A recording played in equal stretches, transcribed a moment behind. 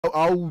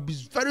I will be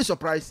very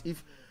surprised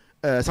if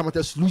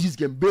Samatex loses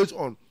game based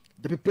on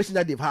the preparation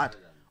that they've had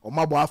on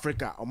Mabo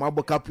Africa, on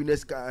Mabo Cup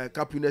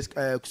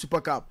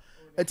Super Cup.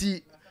 And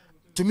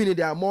to me,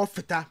 they are more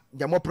fitter,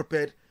 they are more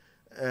prepared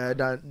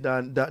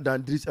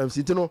than this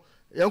MC. You know,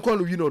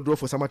 you know, draw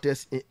for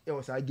Samatex it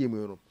was a game.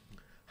 You know,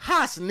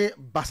 has ne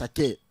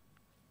Basake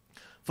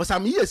for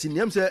some years in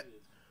them say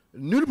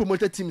newly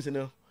promoted teams. You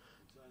know,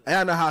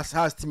 Ayana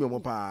has team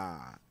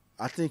Mopa.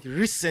 I think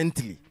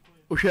recently,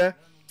 okay,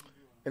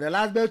 in the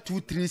last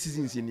 2-3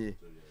 seasons in here,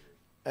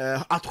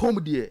 at home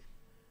there.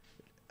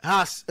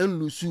 Has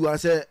and Lusu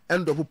as a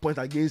end of point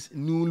against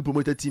newly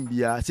promoted team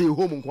bia say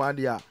home on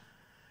Kwandia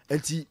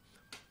and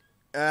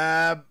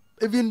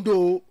even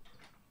though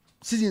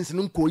seasons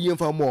no ko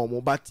for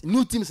more but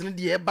new teams in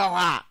the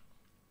eba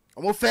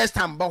wa first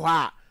time ba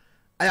wa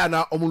aya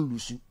na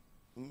Lusu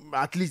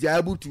at least they are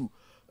able to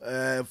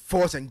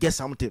force and get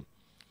something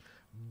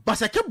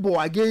Basake ball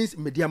against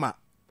Mediama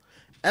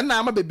and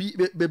now my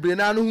baby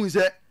na no who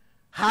say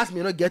has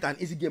may not get an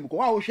easy game because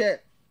wa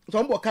share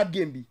some cup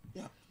game be.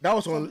 Yeah. That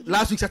was on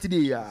last week Saturday.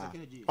 Yeah,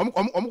 I'm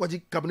going to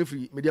cabinet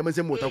free. Media man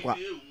say more talk. And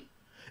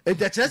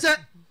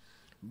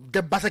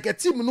the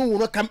Basake team no will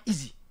not come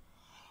easy.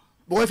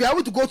 But if you are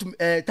able to go to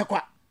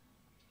Takwa,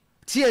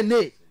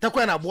 TNA,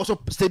 Takwa na Boso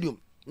Stadium,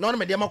 no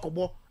media man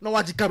kobo, no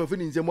one to come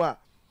in Zemwa.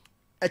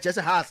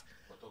 HSA has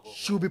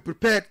should be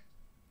prepared.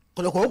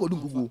 Kotoko go do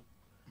go.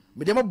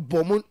 Media man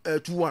bomb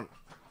 2-1.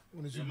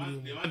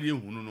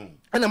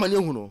 And a man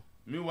you know.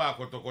 Me wa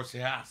Kotoko she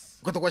has.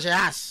 Kotoko she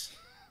has.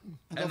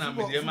 Ena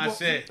Mediama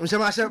she.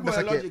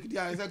 Basake.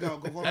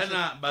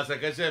 Ena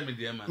Basake she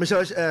Mediama.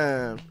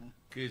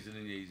 Case in the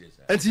easy.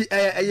 And see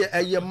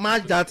a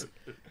match that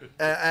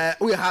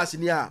we has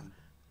in here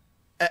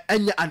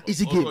an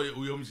easy game.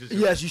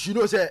 Yes, you should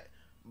know say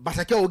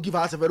Basake will give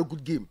us a very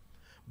good game.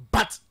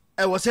 But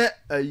I was say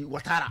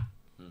Watara.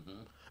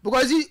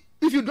 Because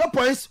if you drop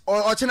points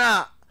or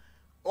China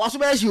what's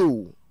about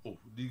you? Oh,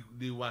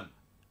 they won.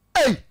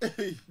 Hey,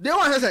 they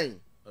won saying.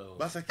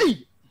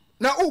 Basake.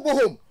 Now go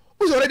home.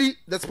 Who's already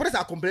the Spurs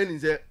are complaining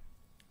say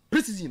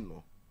preseason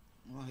no.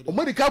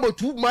 Omodi Cabo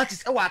 2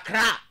 matches e wa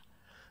kra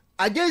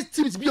against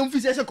teams beyond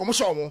physical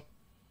commotion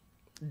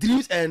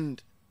Dreams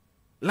and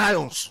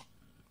Lions.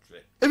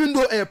 Even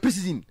though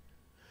preseason.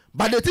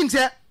 But the thing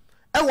say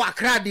e wa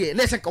kra there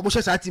na say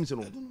commotion sa teams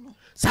no.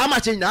 Sa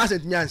match na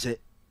asent nyanse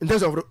in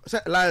terms of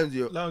Lions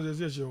yo. Lions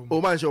is show.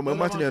 O man show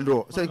Martin and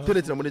draw. Say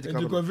penalty na money to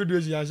come. The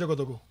confederation ya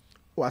Kotoko.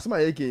 O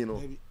asema yake you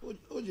know.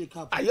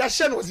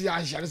 Ayasha no si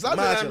Ayasha. Sa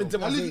na me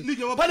tell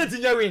you. Penalty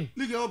nya win.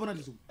 League of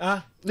penalties.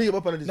 Ah, league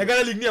of penalties. Na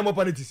Ghana league near more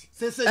penalties.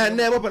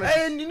 Never penalties.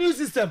 Eh, new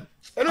system.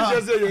 I don't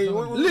just say league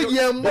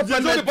more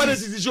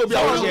penalties show be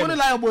our share. Only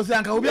lie about say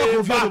anka obi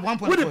akofio 1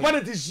 point. With the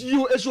penalties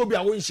you show be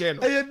our share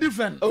no. Eh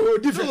different. Oh,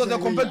 different. So the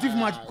competitive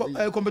match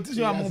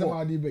competition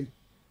among.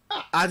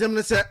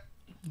 Adam say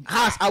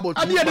has about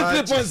I did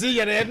the 3 points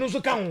here no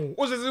so kan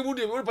o say we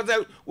pass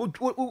we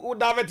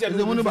divert here.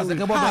 The money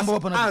Basake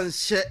bomb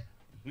penalty.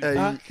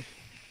 And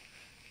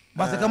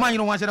Basake man you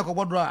know wan share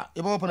ko draw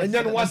e bomb penalty. And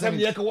then was am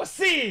here ko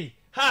see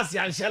has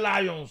ya share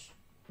Lions.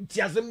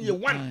 Ti asem ye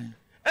 1.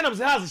 And I'm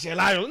say has share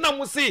Lions. Na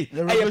mo see e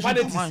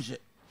penalty.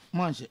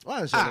 Manche.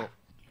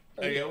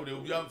 Eh we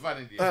be am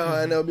fan dey.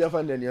 Na obi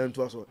afan dey yan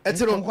to aso.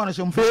 Etino Nkwana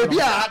shom baby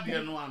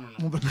no.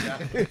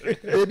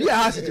 Baby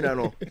has it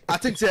no. I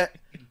think say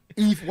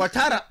if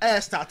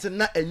Watara starting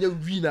na enye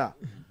winner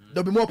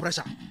there will be more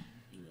pressure.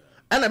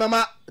 And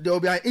mama there will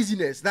be an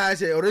easiness. Now I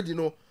say already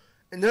know.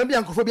 And then be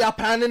ankofo bi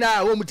apane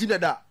na wo muti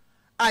dada.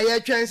 Aye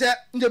twen say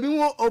nje bi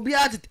wo obi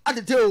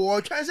atete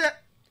wo twen say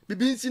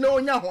bibi nsi na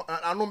onya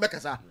anu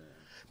bekasa.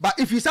 But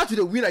if you start to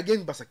the win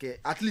against Basake,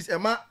 at least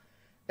Emma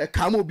a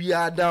camo be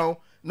down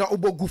na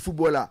obo good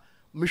footballer.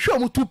 Me sure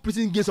mu 2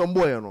 preseason games on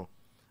boy no.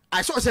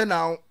 I saw say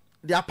now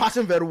they are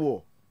passing very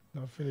well.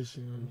 Not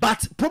finishing.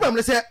 But problem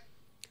they say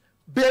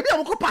baby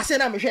am ko pass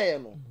na me hwe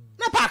no.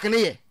 Na park ne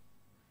ye.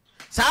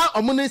 Sa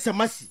omune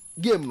samasi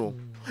game no.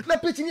 Na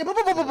pitch ni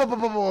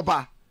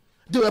pa.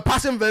 They were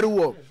passing very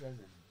well.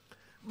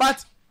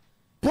 But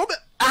problem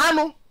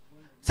ano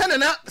send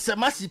na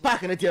samasi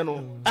park ne tie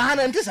no.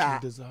 Ana ntisa.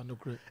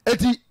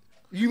 Eti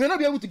you may not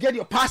be able to get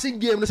your passing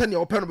game no send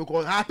your pen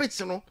because her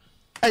pitch no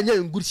and you're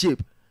in good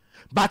shape.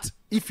 But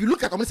if you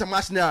look at omune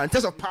samasi now in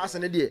terms of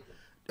passing the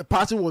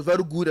passing was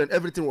very good and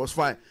everything was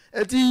fine.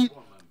 Eti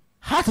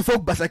House of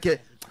Folk Basake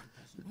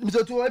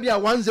Mr. To maybe a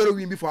 1-0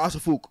 win before House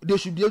of Folk. They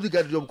should be able to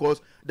get the job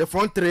because the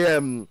front three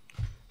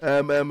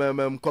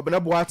Kobena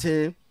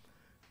Boateng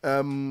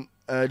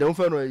the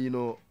one you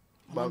know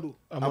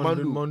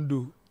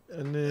Amandu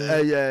and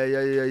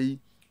yeah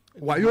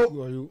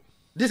Wayo.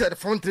 These are the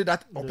front three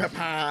that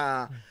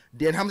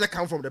then Hamza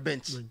come from the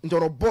bench into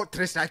a both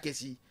 3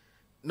 strikers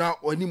now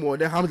anymore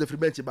then Hamza free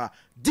bench but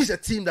this is a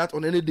team that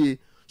on any day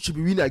should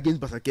be winning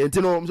against Basake and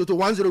you know so to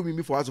 1-0 win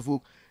before House of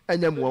Folk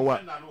and then no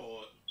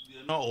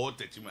all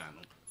 30 man.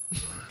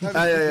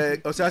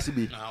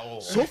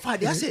 So far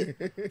they say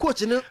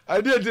coach no I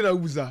didn't know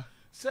Awuah.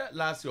 Say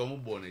last year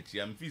I'm born it.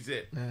 I'm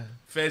say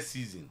first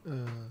season.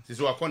 This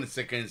is what I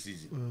second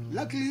season.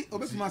 Luckily,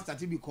 Obetuma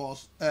started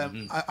because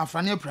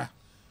Afrane Pra.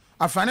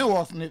 Afrane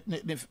was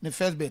the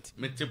first bet.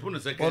 Me chepu no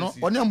second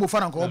season. Oni Amufa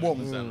na ko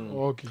bom.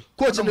 Okay.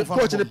 Coach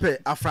the pay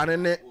Afrane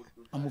ne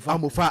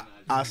Amufa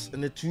as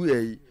in the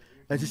 2A.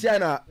 And she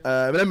said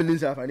let me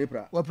listen Afrane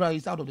Pra. Well, Pra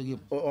is out of the game.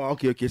 Oh,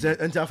 okay. So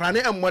and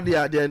Afrane am what they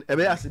are then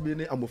ebe asibi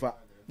ne Amufa.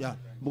 Yeah.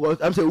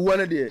 Because I'm say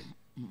one there.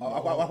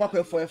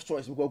 I first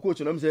choice because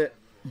coach I'm say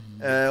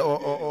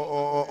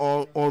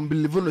on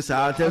believing in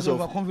terms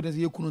of confidence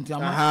you couldn't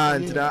ebe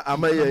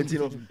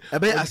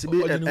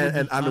asibi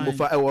and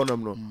Amufa e won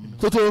no.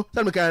 Toto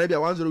tell me can be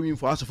 1-0 win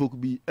for us folk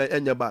be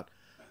enya bad.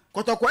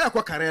 Kotoko ya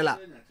kwa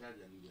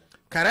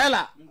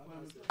Karela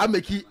I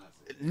make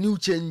new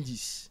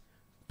changes.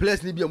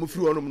 Players ni be am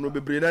free on no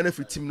bebre na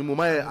free team no mo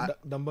my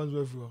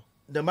Dambanzo free.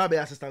 The man be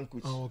assistant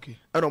coach. Oh, okay.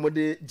 And I'm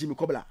the Jimmy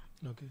Kobla.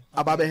 Okay.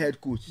 Ababe head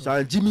coach.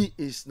 So Jimmy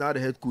is now the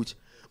head coach.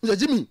 So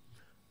Jimmy,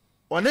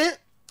 on the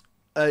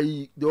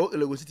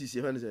Lagos City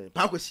say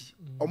Pakwesi.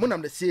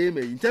 Omo the same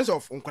in terms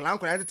of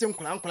unkola team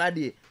unkola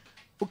dey.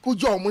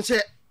 Okujo omo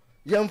se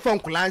yem fa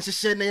unkola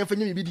nhye na yem fa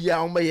nyimi bi dia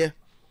omo ye.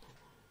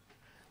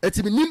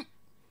 Etibinim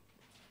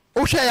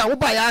o hwe ya wo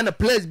ba ya na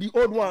players be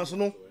old ones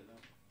no.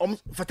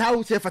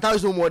 Fatau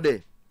is no more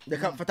there. The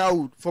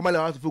Fatau formerly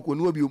out of Foko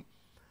no bi.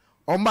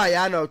 Omba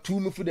ya na two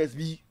midfielders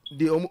be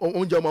the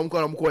onja mam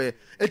ko am ko ye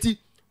eti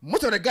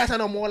most of the guys are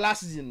no more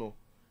last season no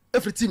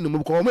every team no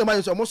mo ko mo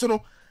man so mo so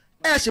no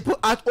she put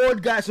out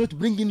old guys so to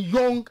bring in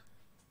young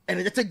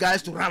energetic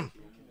guys to run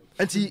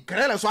enti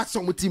Karela so at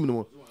some team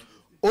no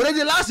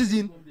already last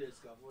season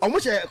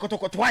almost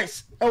Kotoko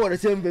twice over the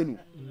same venue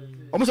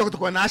almost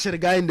Kotoko na share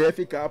guy in the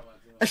FA Cup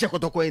she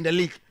Kotoko in the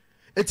league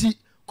eti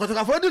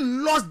Kotoko already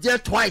lost there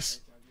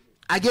twice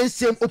against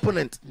same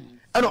opponent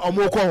and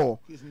Omoko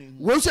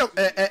once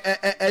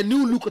a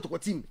new look at the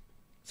team.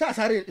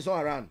 Sorry, it's all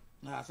around.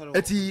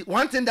 It's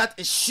one thing that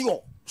is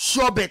sure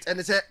bet, and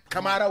they say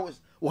Camara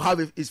will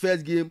have his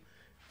first game.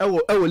 I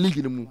will league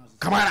in the moon.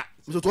 Camara,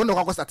 so to know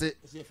how started.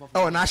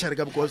 I will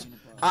national because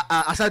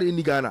I started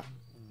in Ghana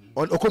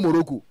on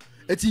Okomoroku.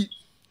 It's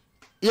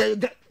yeah,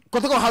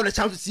 Kotoko have the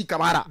chance to see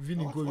Camara.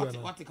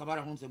 What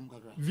Camara wants him.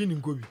 Vini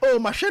Kobi. Oh,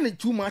 my share in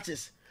 2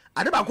 matches.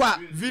 I never quite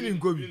Vini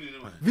Kobi.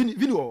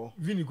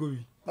 Vini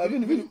Kobi.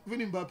 Vini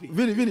Mbappe.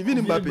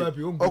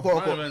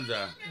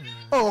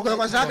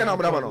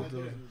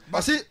 Okay.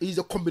 But see, he's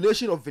a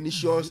combination of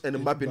Vinicius and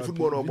Mbappe in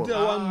football.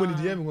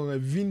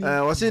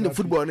 Was saying the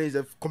football is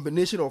a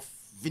combination of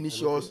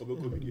Vinicius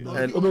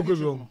and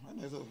okay.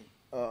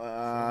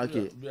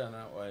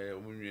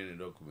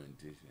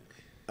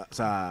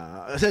 So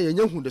I say you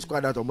know the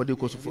squad that Omode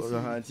goes for.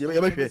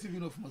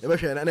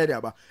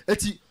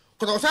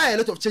 Because I a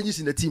lot of changes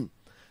in the team.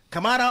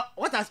 Camara,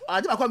 what has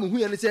I come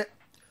who and say,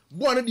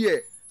 born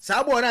there.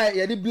 Sabo na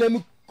ye dey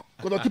blame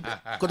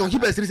Kotoko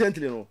keepers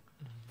recently no.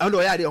 And o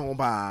ya dey hon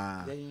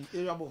ba.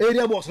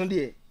 Area boss no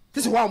dey.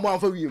 This is one man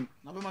for wiem.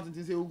 Na be Martin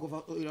say who go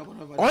for area boss.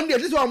 On there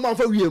this one man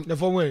for wiem. The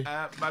form way.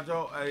 But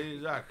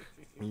Isaac.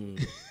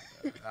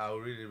 I'll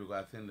read it because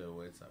I think the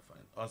words are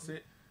fine. Or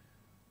say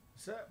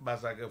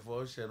Basake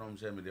for share no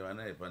share me dey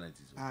na e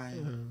penalty.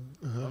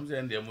 I'm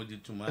saying they mo di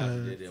too much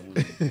they mo.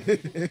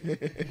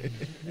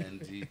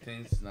 And he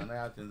thinks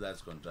I think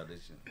that's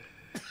contradiction.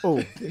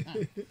 Oh.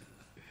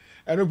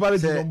 Everybody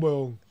is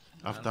number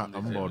after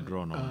I'm more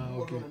drawn on.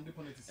 Okay.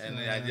 And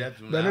I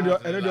just on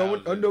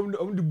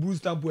the blue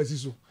stamp was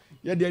so.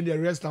 Yeah, the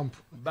red stamp.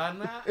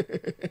 Bana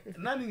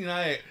nani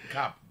na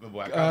cap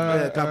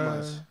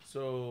Cap.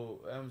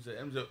 So I'm say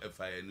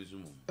FI news.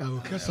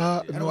 Okay,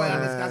 sir.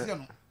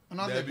 Discussion.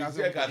 There be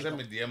say ka say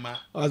me dey ma.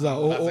 Aza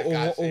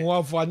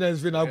o for na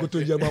fi na go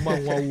to je mama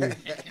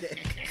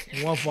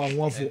nwa for.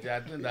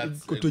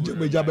 Go to je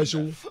meja be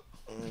show.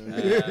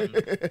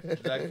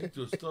 Like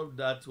to stop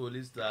that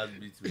holy stars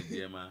beat with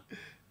them.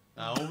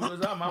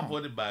 I'm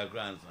for the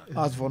background.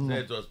 As for no,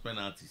 it was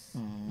penalties.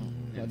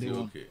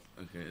 Okay,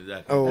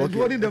 exactly. Oh, okay.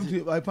 What did them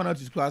to by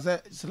penalties? Because I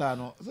Sila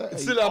no.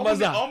 Sila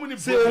maza.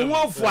 Say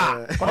one for.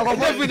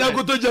 Kotoko fi na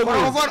go to je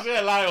go.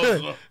 Say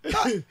lie.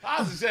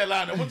 As say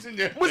lie.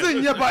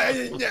 Musin ye ba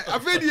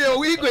afedi e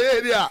we go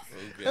area.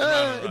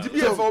 It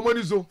be for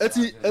money so.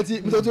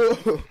 Eti mtoto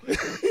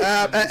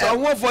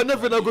one for na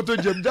fi na go to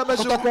je.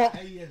 Kotoko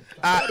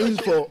in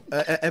for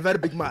a very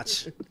big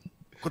match.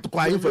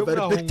 Kotoko in for a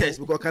very big test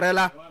because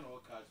Karela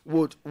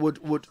would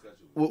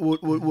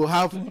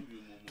have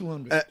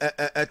 200.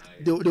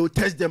 They will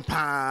test them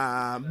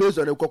based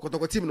on the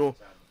Kotoko team. No,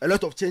 a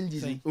lot of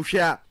changes.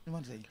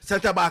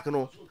 Center back.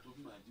 No,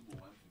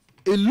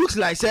 it looks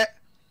like there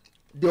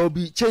will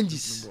be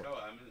changes.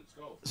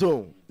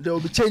 So there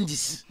will be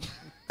changes.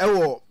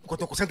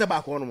 Kotoko center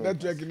back one.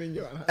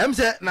 I'm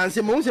say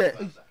Nancy Mo say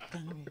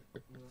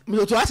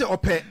me to ask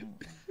ope.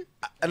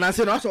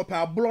 Nancy no ask ope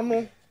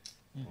ablo.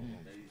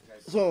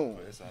 So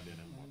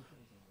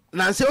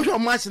Nancy o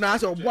match na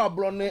ask obo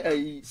ablo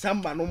no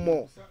samba no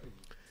more.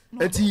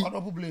 Eti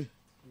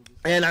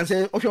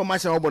Nancy o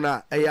match na obo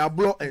na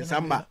ablo and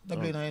samba.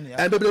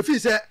 And people feel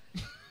say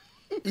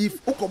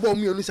if Okobo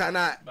me onu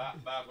sana Ba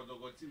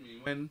Kotoko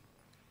team when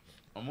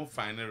almost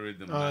final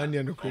rhythm. No,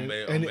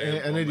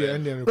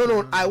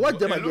 I watch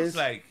them It looks against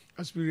like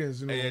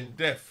experience,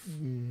 deaf.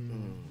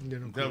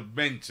 The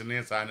bench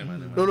next animal.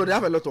 no they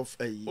have a lot of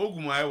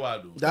Ogumai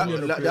Wado. that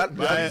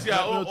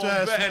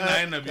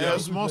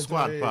Small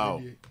squad,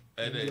 pal.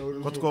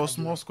 Kotoko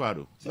small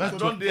squad.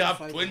 Don't they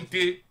have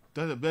 20?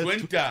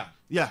 20.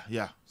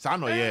 Yeah.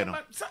 Sano yeah no.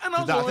 I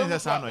think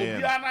that's Sano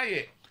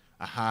yeah.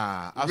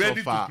 Aha.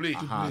 Ready to play.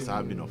 Aha.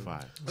 Sabi no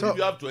 5. So if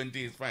you have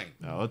 20, it's fine.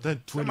 No,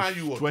 then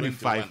 20,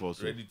 25 or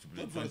so. Ready to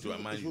play.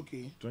 21 man.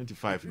 Okay.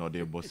 25 no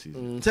their bosses.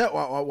 say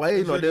why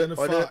you know the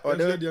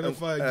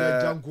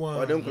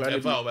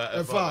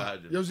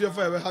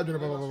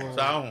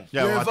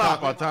Yeah,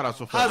 Watara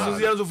so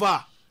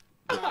far.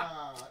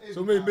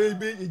 So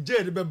maybe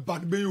Jade be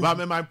bad be you.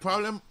 But my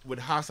problem with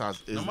Hazard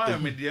is No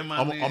me dear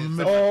man.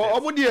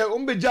 Omo de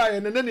umbeja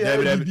and then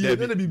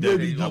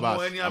baby.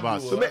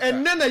 So me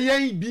and then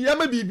yen bi am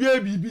bibi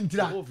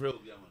ntira.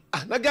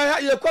 Na guy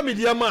ye kwa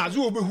media ma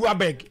so obehu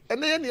abeg.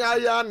 And then ya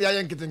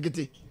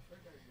nketenkete.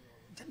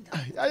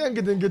 Ayen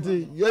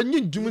nketenkete. Ya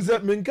nyi dum se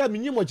menka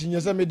menyi mo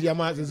chinyesa media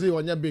ma se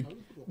onya big.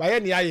 Ba ye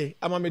ni aye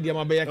ama media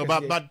ma be ya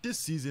kese. But this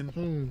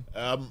season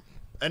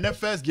and the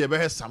first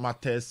game,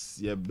 Samates,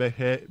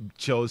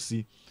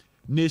 Chelsea,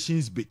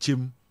 Nations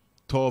Bichim,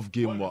 12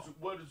 game.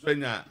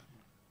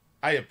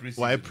 I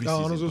appreciate. Why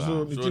preseason?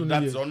 So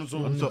that's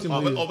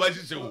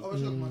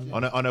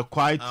On a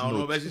quiet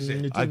note,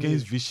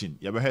 against Vision,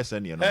 you ever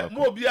send you know.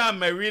 Mobia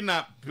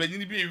Marina,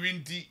 Penny be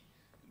windy.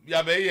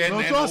 You be here. You know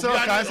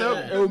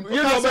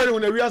better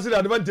when we are the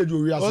advantage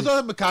we are.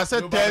 Also, because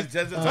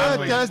Thursday,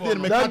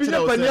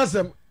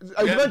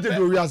 advantage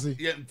we are.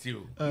 Yeah,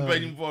 too.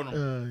 Penny for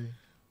no.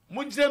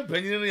 Munchen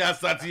penny ya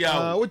start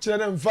ya. Which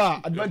them far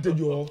advantage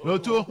you. No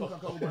too.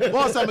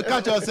 Once I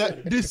catch us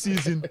this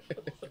season.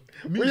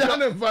 We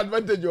have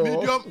advantage you.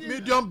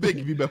 Medium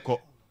big be beko.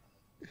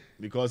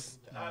 Because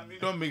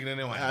medium big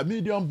anyone.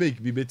 Medium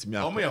big be bet me.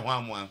 Omo ya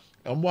one.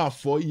 Omo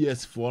 4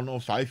 years for no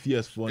 5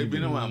 years for. E be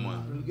no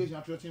one.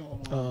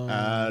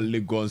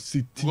 Legon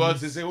City.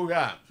 Because they say we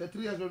are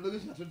 3 years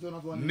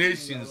relegation.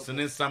 Nations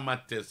ne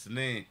Samates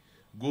ne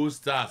Gold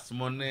Stars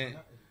money.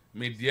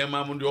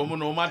 Mediama mundi omo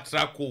no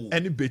matrako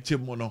any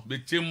bechem no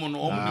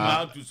omo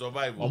how to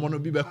survive omo no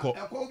bi beko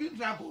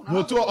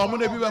no to omo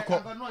no bi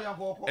beko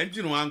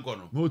engine wan ko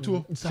no no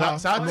to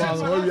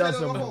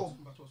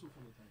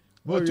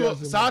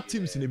sa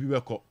teams ne bi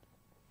beko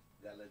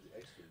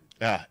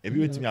e bi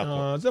betimi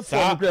akọ say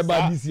for play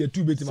bad this year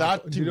two betimi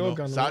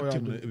akọ sa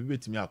team e bi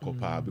betimi akọ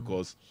pa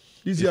because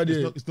this year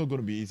it's not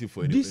going to be easy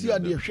for anybody. This year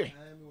they hwe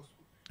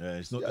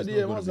it's not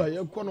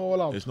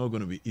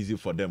going to be easy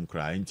for them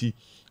crying.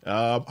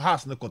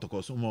 Has no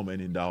Kotoko so more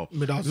money now.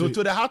 So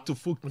to the hard to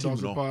folk team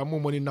no.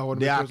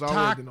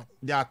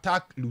 The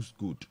attack looks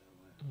good.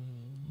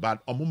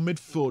 But on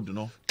midfield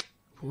no.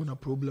 No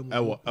problem.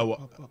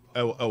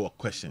 Our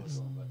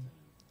questions.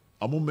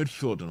 On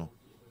midfield no.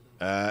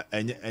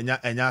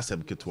 Enya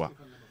sem ketwa.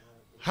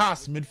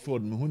 Has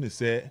midfield me hu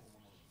say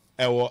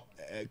our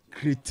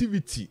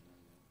creativity.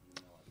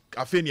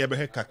 Afeni ebe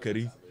he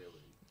kakari.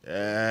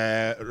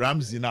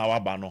 Ramsey na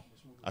waba no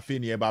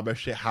afeni e ba be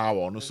hwe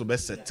how no so be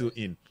settle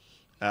in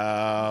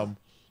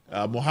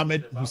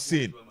Mohamed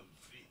Hussein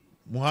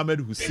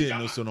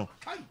no so no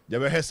je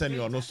be hesen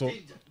ono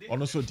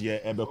so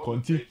de e be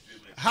conti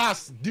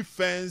has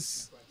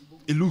defense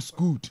it looks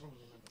good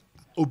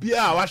obi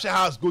a wa hwe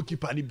has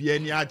goalkeeper ni bia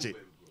ni age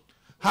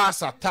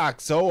has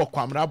attack so o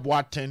Camara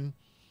Boateng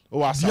o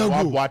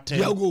Asamoah Bateng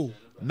Diego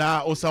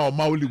na o sa o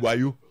Mauli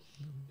Wayo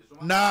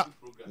na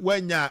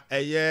wenya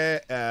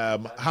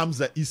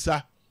Hamza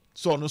Issa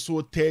so no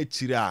so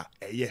chira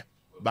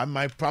but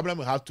my problem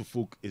with how to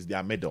folk is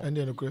their middle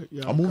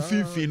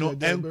fifi no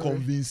and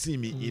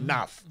convincing me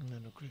enough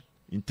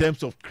in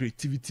terms of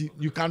creativity.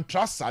 You can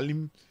trust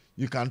Salim,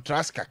 you can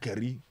trust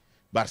Kakeri,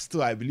 but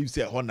still I believe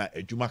say Hona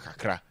Ejuma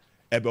Kakra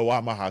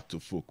Ebewama had to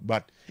folk,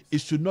 but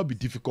it should not be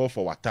difficult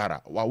for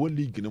Watara. Wa won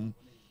league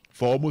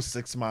for almost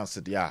 6 months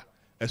there.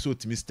 So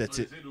to me,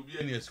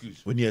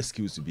 any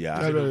excuse to be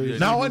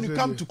now when you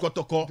come to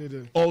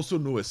Kotoko, also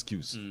no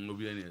excuse.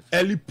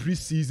 Early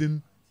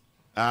preseason,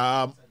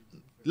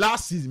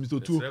 last season,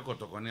 Mr. Two.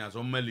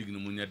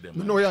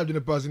 No, I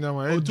didn't pass in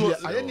our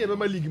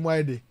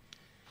league.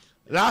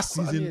 Last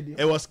season,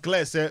 it was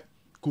clear. Say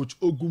Coach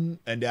Ogum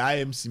and the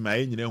IMC, my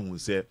engineer, who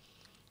said,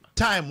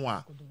 "Time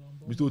one,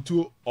 Mr.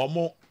 Two,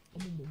 omo,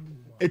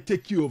 it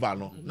take you over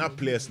no. Na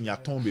players ni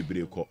aton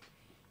bebre ko.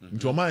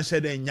 Nti man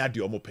said en nya de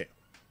omo pe."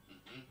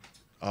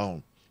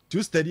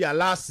 To study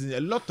last season, a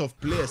lot of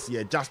players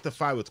here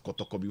justify with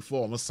Kotoko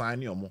before almost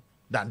signing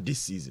than this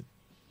season.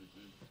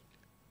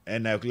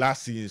 And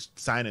last season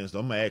signings,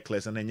 don't my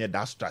class and then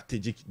that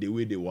strategic the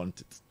way they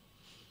want it.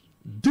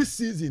 This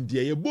season,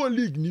 the Ebo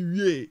League New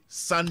Year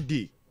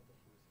Sunday,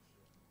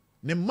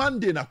 the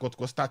Monday na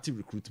Kotoko started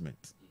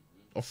recruitment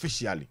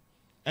officially.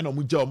 And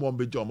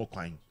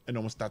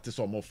and started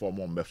some more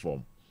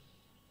form.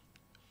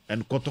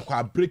 And Kotoko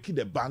are breaking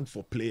the bank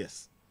for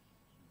players.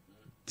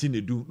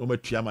 Tinedu no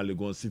metuama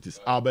Legon Cities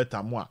Albert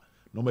Amoah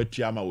no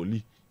metuama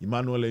Oli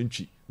Emmanuel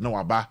Entry no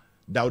waba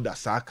Dauda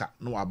Saka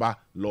no waba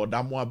Lord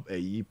Amoah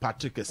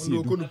Patrick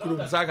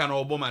Esiedu Saka no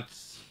obo match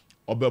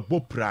obebo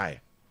prae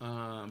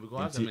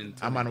because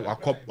aman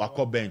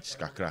wako bench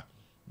kakra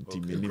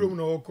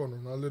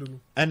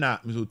ena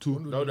misotu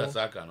Dauda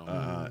Saka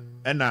no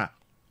ena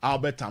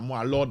Albert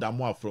Amoah Lord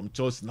Amoah from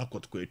Chelsea na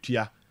Kotoko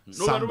etua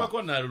no ba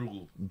ko na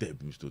rugu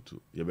deb mistotu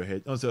ye be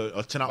he on say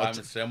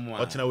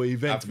ochena we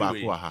event ba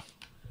ko ha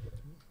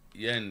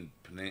yen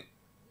pne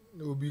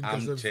obi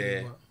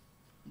armchair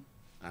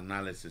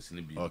analysis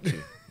ni bi okay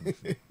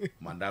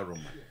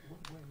mandaroma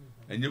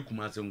enye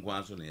kuma se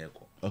nkwan so na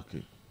yeko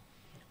okay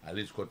at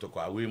least Kotoko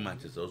away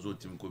matches also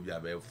team ko bi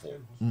abẹ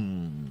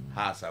 4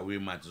 has away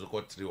matches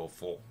ko 3 or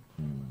 4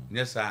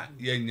 nyesa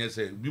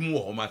nyesa bi mu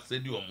ho ma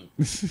stadium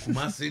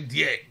kuma se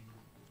die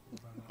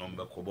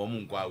nombe ko bo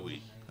mu nkwa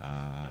away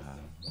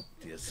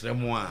yes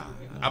remwa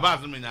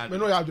abazo me nya me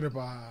no ya dure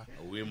pa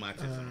away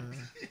matches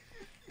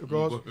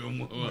because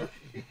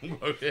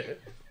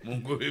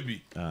Mungo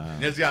hebi.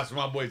 Nyesi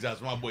Asamoah boys.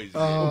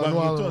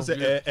 Oba to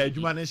say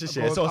adwuma ne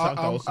hyehyɛ so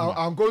sanka osuma.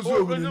 Anko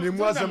so ogun ni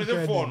mu asem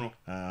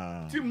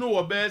kan. Team no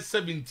wo be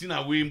 17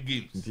 away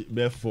games.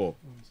 Be 4.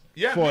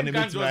 Yeah, 4 ne be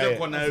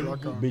corner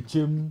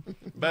bechem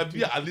ba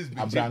bi at least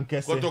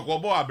Abrankese. Kotoko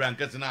bo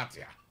Abrankese na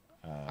atia.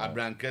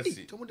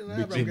 Abrankese.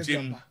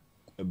 Bechem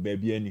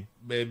baby ani.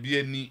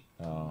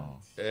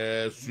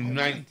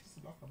 Sunan.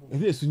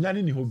 Ebe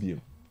sunan ni hobie.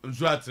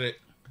 Nso atre.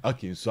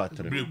 Okay, so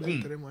atre.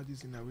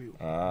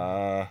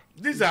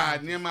 These are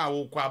Nema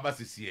Wokwa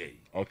Basisi.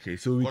 Okay,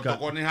 so we can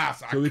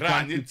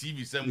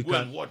TV some go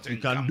and watch. We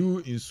can do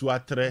in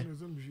Suatre.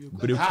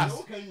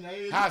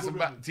 Has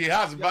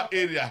ba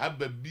area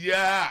have a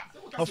beer.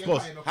 Of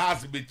course.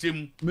 Has be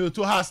chim. Me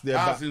to has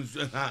there.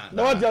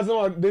 No what just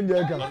no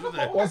danger kan.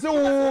 O se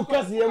wo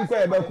kasi yem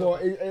kwa ebe ko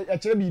e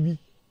kire bibi.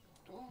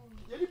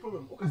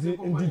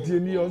 Ndidi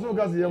ni o so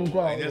kasi yem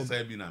kwa. Yes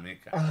I be na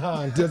make.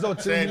 There's o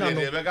chim na no.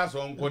 Say be ka so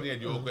nko ni e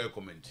dey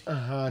comment.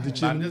 The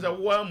chim. And there's a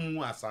one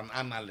mu as an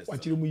analyst. Wa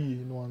chire mu yi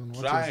no no.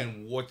 Try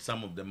and watch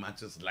some of the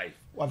matches live.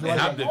 And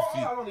have the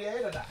feel.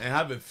 And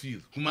have a feel.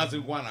 Kuma se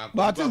kwa na.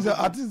 But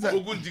I think that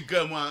Ogun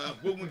tika mu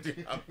Ogun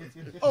tika.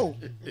 oh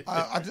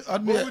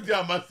Ogun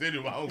tika ma say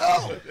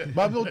the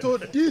But to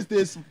these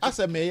days as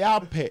a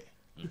mayor pay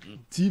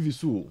TV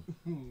so.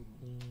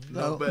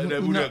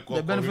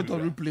 the benefit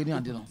of replaying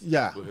and you know.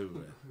 Yeah.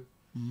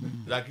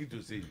 Lucky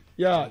to see.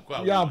 Yeah,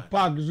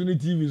 park zuni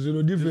TV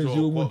zuni difference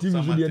you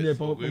TV zuni dey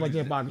for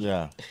park.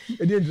 Yeah.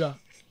 E dey dra.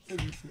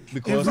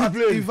 Because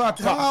In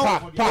fact,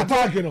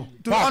 Park you know.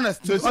 to be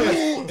honest,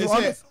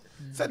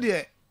 said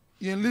there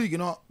in league, you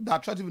know, the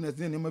attractiveness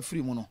in my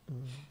free mono.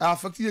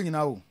 Affect you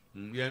now.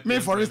 Me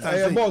for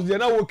instance, Boss, they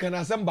now can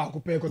assemble back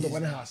up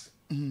Kotoko na house.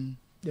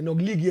 The no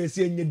league here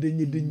say nye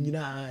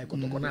nyina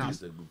Kotoko na house.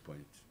 That's a good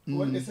point.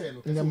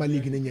 Nyama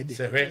league nye de.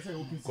 Say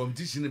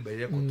competition be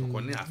here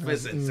Kotoko ni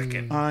first and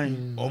second.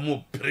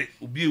 Omo pre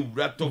obi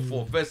ewura top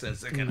 4 first and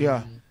second.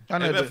 Yeah.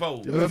 Can you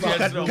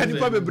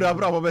probably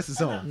brabra about this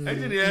song?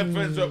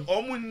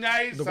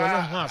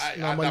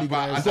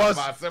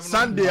 Because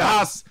Sunday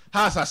has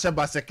a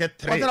Sheba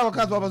secretary.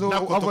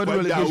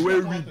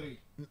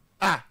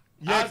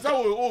 Yes, I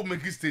will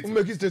make a statement.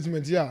 Make a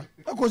statement, yeah.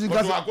 Of course, you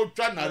I got go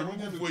try na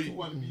remove for you.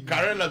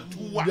 Karela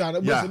 2-1. Yeah,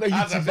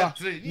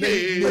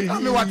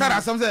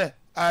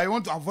 I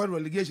want to avoid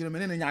relegation. Oh,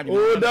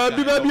 there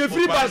be a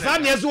free pass.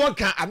 And yes, what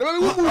can?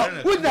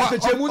 Who does the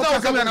Chemuza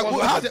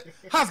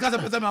has got a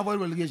person avoid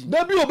relegation?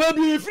 There be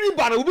a free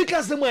bar. We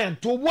can say, man,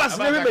 to what's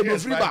never made a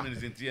free bar.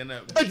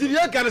 I did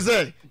you can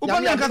say,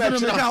 Yamia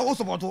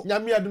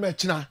do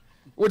Mechina.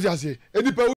 What do you say?